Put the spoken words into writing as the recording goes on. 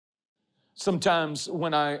Sometimes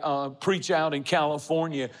when I preach out in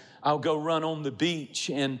California, I'll go run on the beach,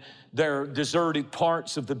 and there are deserted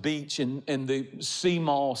parts of the beach, and the sea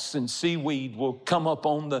moss and seaweed will come up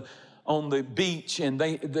on the beach, and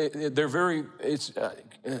they're very, it's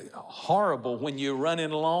horrible when you're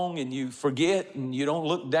running along and you forget and you don't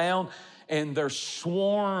look down, and there's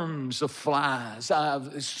swarms of flies,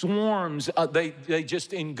 they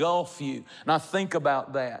just engulf you. And I think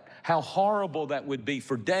about that, how horrible that would be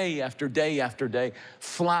for day after day after day,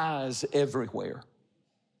 flies everywhere.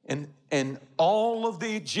 And all of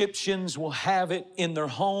the Egyptians will have it in their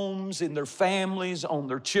homes, in their families, on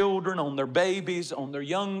their children, on their babies, on their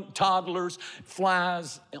young toddlers,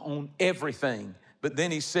 flies on everything. But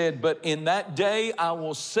then he said, but in that day I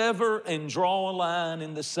will sever and draw a line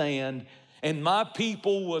in the sand, and my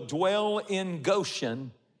people will dwell in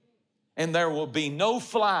Goshen, and there will be no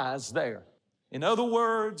flies there. In other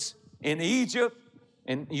words, in Egypt,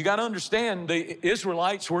 and you got to understand, the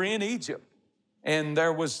Israelites were in Egypt, and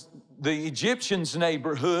there was the Egyptians'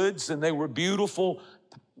 neighborhoods, and they were beautiful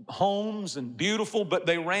homes and beautiful, but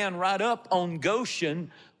they ran right up on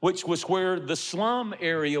Goshen, which was where the slum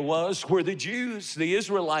area was, where the Jews, the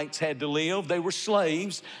Israelites, had to live. They were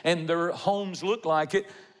slaves, and their homes looked like it,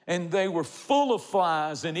 and they were full of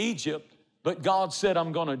flies in Egypt. But God said,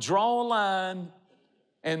 I'm going to draw a line,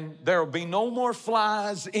 and there will be no more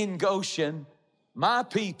flies in Goshen. My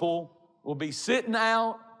people will be sitting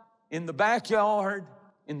out in the backyard,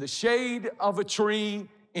 in the shade of a tree,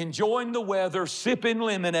 enjoying the weather, sipping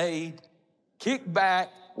lemonade, kick back,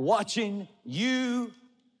 watching you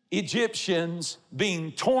Egyptians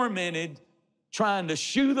being tormented, trying to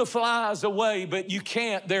shoo the flies away, but you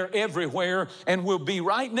can't. They're everywhere and will be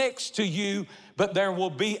right next to you, but there will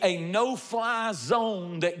be a no-fly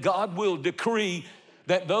zone that God will decree,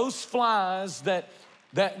 that those flies that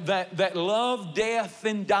love death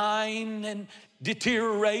and dying and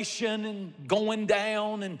deterioration and going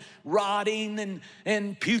down and rotting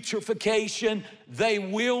and putrefaction, they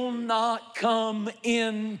will not come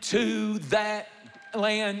into that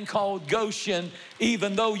land called Goshen.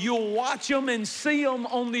 Even though you'll watch them and see them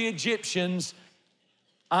on the Egyptians,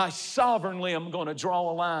 I sovereignly am going to draw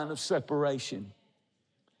a line of separation.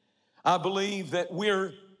 I believe that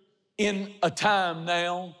we're in a time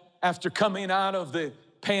now, after coming out of the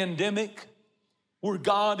pandemic, where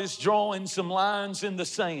God is drawing some lines in the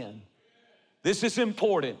sand. This is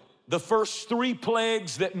important. The first 3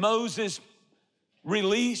 plagues that Moses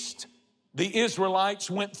released, the Israelites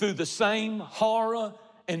went through the same horror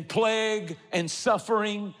and plague and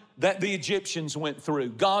suffering that the Egyptians went through.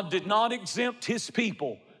 God did not exempt his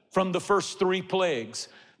people from the first 3 plagues.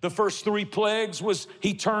 The first 3 plagues was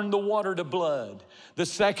he turned the water to blood. The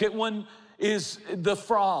second one is the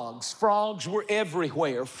frogs. Frogs were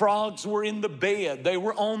everywhere. Frogs were in the bed. They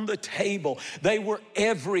were on the table. They were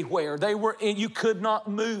everywhere. You could not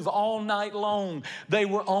move all night long. They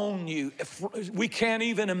were on you. We can't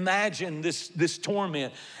even imagine this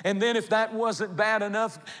torment. And then if that wasn't bad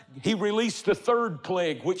enough, he released the 3rd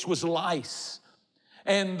plague, which was lice.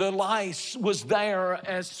 And the lice was there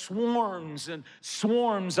as swarms and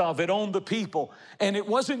swarms of it on the people. And it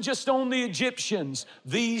wasn't just on the Egyptians.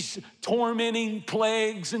 These tormenting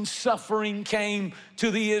plagues and suffering came to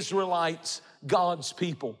the Israelites, God's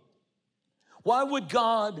people. Why would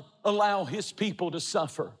God allow his people to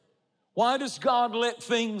suffer? Why does God let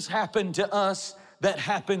things happen to us that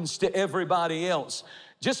happens to everybody else?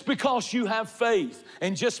 Just because you have faith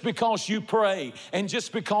and just because you pray and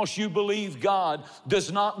just because you believe God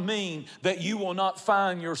does not mean that you will not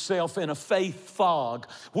find yourself in a faith fog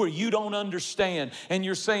where you don't understand. And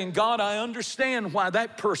you're saying, God, I understand why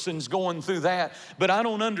that person's going through that, but I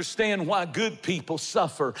don't understand why good people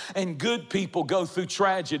suffer and good people go through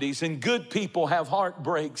tragedies and good people have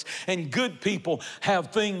heartbreaks and good people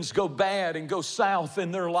have things go bad and go south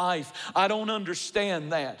in their life. I don't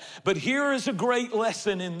understand that. But here is a great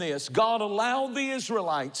lesson in this. God allowed the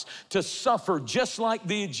Israelites to suffer just like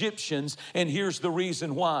the Egyptians, and here's the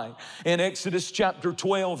reason why. In Exodus chapter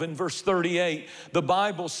 12 and verse 38, the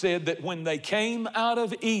Bible said that when they came out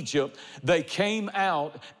of Egypt, they came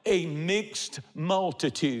out a mixed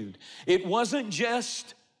multitude. It wasn't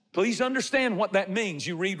just, please understand what that means.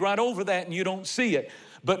 You read right over that and you don't see it.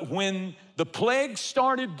 But when the plagues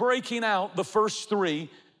started breaking out, the first 3,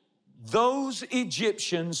 those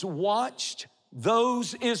Egyptians watched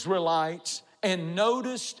those Israelites and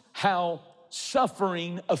noticed how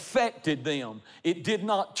suffering affected them. It did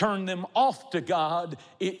not turn them off to God.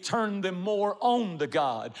 It turned them more on to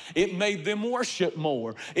God. It made them worship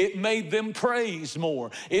more. It made them praise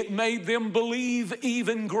more. It made them believe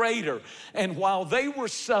even greater. And while they were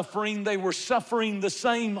suffering the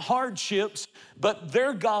same hardships, but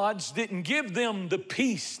their gods didn't give them the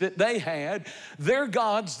peace that they had. Their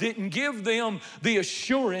gods didn't give them the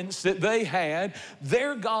assurance that they had.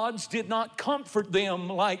 Their gods did not comfort them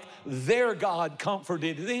like their God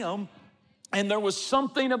comforted them. And there was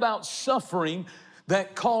something about suffering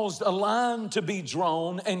that caused a line to be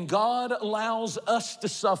drawn, and God allows us to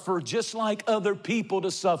suffer just like other people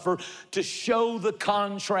to suffer, to show the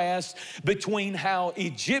contrast between how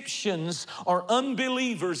Egyptians, or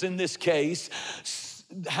unbelievers in this case,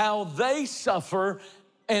 how they suffer,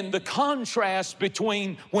 and the contrast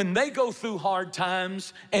between when they go through hard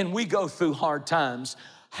times and we go through hard times,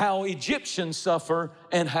 how Egyptians suffer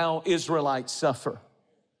and how Israelites suffer.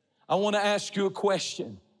 I want to ask you a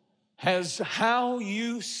question. Has how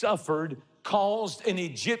you suffered caused an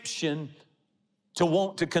Egyptian to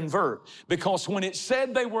want to convert? Because when it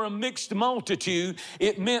said they were a mixed multitude,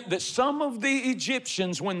 it meant that some of the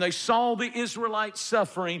Egyptians, when they saw the Israelites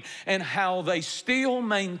suffering and how they still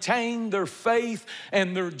maintained their faith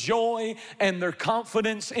and their joy and their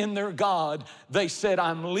confidence in their God, they said,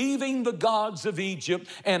 I'm leaving the gods of Egypt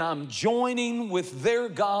and I'm joining with their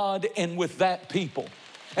God and with that people.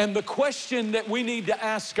 And the question that we need to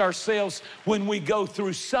ask ourselves when we go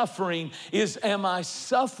through suffering is, am I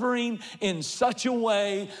suffering in such a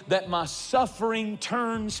way that my suffering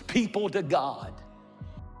turns people to God?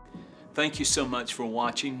 Thank you so much for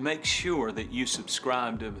watching. Make sure that you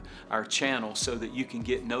subscribe to our channel so that you can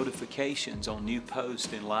get notifications on new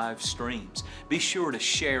posts and live streams. Be sure to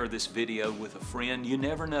share this video with a friend. You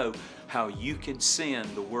never know how you can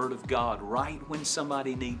send the Word of God right when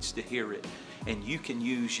somebody needs to hear it. And you can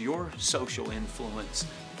use your social influence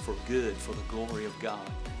for good, for the glory of God.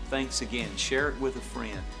 Thanks again. Share it with a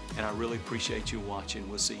friend. And I really appreciate you watching.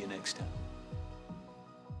 We'll see you next time.